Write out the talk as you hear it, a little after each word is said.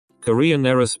Korean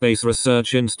Aerospace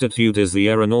Research Institute is the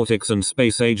Aeronautics and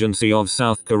Space Agency of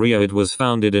South Korea. It was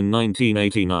founded in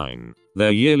 1989.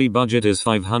 Their yearly budget is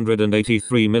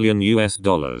 $583 million.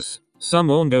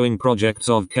 Some ongoing projects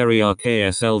of Carrier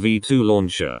KSLV-2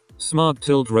 launcher, Smart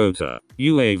Tilt Rotor,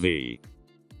 UAV.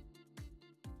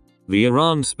 The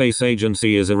Iran Space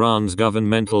Agency is Iran's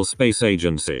governmental space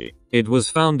agency. It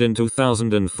was founded in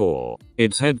 2004.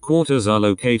 Its headquarters are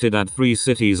located at 3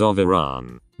 cities of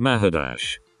Iran.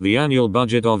 Mahadash. The annual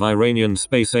budget of Iranian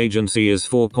Space Agency is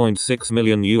 $4.6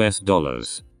 million.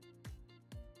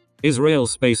 Israel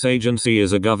Space Agency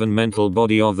is a governmental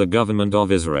body of the government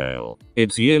of Israel.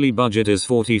 Its yearly budget is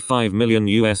 $45 million.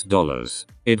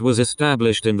 It was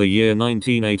established in the year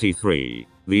 1983.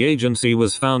 The agency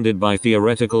was founded by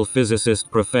theoretical physicist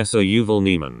Professor Yuval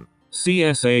Neeman.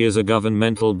 CNSA is a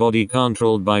governmental body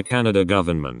controlled by Canada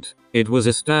government. It was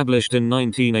established in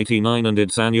 1989 and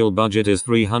its annual budget is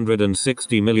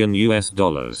 $360 million.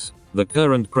 The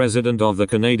current president of the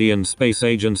Canadian Space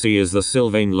Agency is the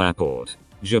Sylvain Laporte.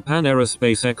 Japan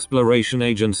Aerospace Exploration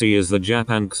Agency is the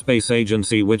Japan Space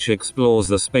Agency which explores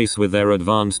the space with their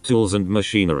advanced tools and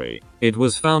machinery. It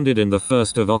was founded in the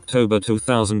 1st of October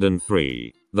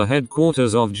 2003. The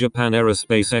headquarters of Japan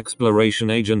Aerospace Exploration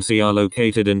Agency are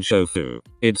located in Chofu.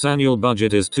 Its annual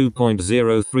budget is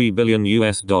 $2.03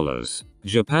 billion.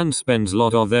 Japan spends a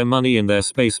lot of their money in their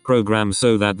space program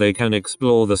so that they can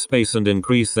explore the space and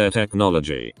increase their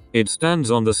technology. It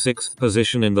stands on the 6th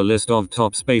position in the list of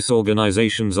top space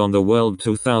organizations on the world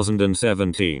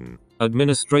 2017.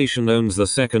 Administration owns the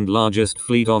second largest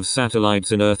fleet of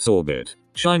satellites in Earth's orbit.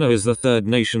 China is the third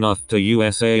nation after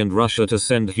USA and Russia to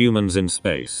send humans in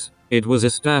space. It was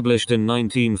established in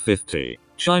 1950.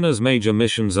 China's major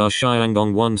missions are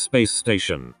Xiangdong-1 Space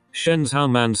Station, Shenzhou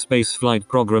Manned Space Flight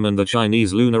Program and the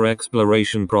Chinese Lunar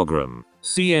Exploration Program,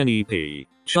 CNEP.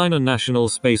 China National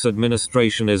Space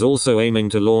Administration is also aiming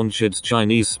to launch its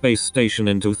Chinese space station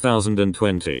in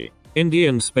 2020.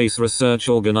 Indian Space Research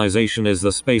Organization is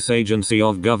the space agency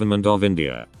of Government of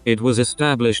India. It was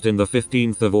established in the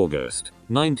 15th of August,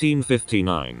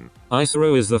 1959.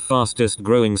 ISRO is the fastest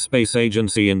growing space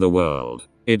agency in the world.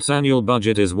 Its annual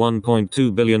budget is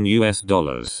 $1.2 billion.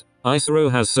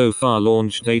 ISRO has so far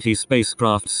launched 80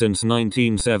 spacecraft since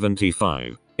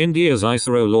 1975. India's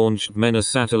ISRO launched many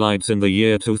satellites in the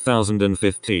year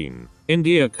 2015.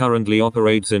 India currently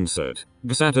operates INSAT,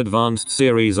 GSAT advanced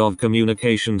series of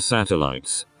communication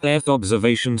satellites, Earth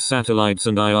observation satellites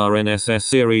and IRNSS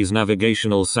series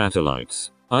navigational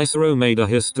satellites. ISRO made a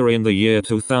history in the year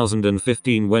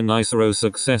 2015 when ISRO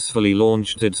successfully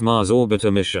launched its Mars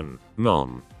Orbiter mission,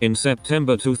 MOM, in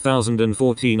September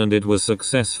 2014 and it was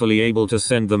successfully able to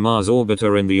send the Mars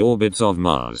Orbiter in the orbits of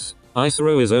Mars.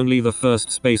 ISRO is only the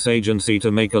first space agency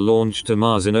to make a launch to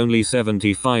Mars in only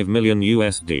 $75 million.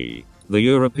 The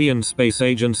European Space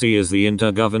Agency is the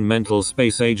intergovernmental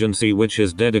space agency which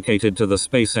is dedicated to the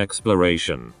space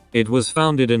exploration. It was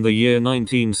founded in the year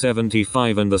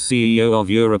 1975 and the CEO of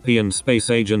European Space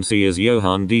Agency is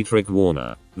Johann Dietrich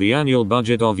Warner. The annual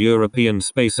budget of European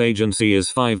Space Agency is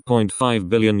 $5.5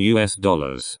 billion.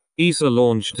 ESA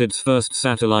launched its first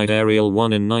satellite Ariel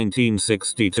 1 in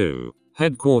 1962.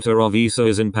 Headquarters of ESA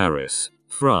is in Paris,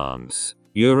 France.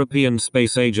 European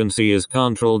Space Agency is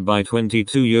controlled by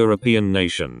 22 European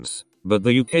nations, but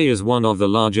the UK is one of the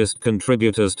largest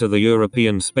contributors to the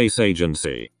European Space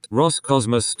Agency.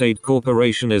 RosCosmos State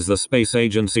Corporation is the space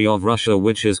agency of Russia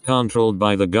which is controlled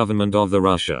by the government of the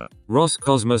Russia.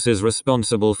 RosCosmos is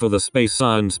responsible for the space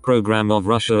science program of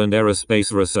Russia and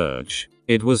aerospace research.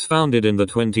 It was founded in the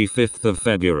 25th of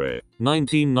February,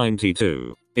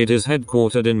 1992. It is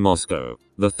headquartered in Moscow.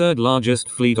 The third largest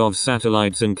fleet of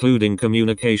satellites including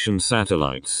communication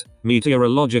satellites,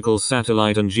 meteorological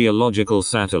satellite and geological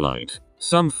satellite.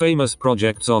 Some famous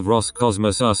projects of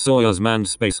RosCosmos are Soyuz manned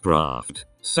spacecraft,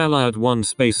 Salyut-1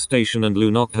 space station and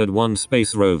Lunokhod-1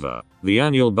 space rover. The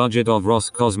annual budget of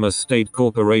RosCosmos State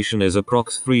Corporation is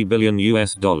approx $3 billion.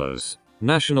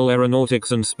 National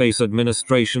Aeronautics and Space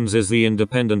Administrations is the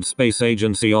independent space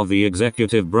agency of the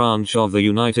executive branch of the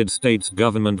United States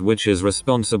government which is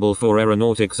responsible for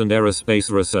aeronautics and aerospace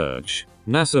research.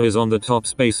 NASA is on the top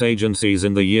space agencies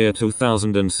in the year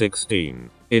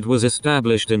 2016. It was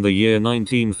established in the year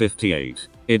 1958.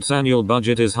 Its annual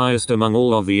budget is highest among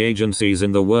all of the agencies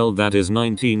in the world, that is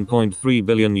 $19.3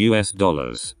 billion.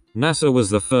 NASA was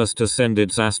the first to send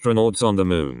its astronauts on the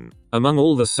moon. Among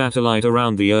all the satellite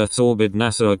around the Earth's orbit,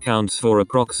 NASA accounts for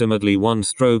approximately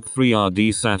 1/3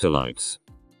 RD satellites.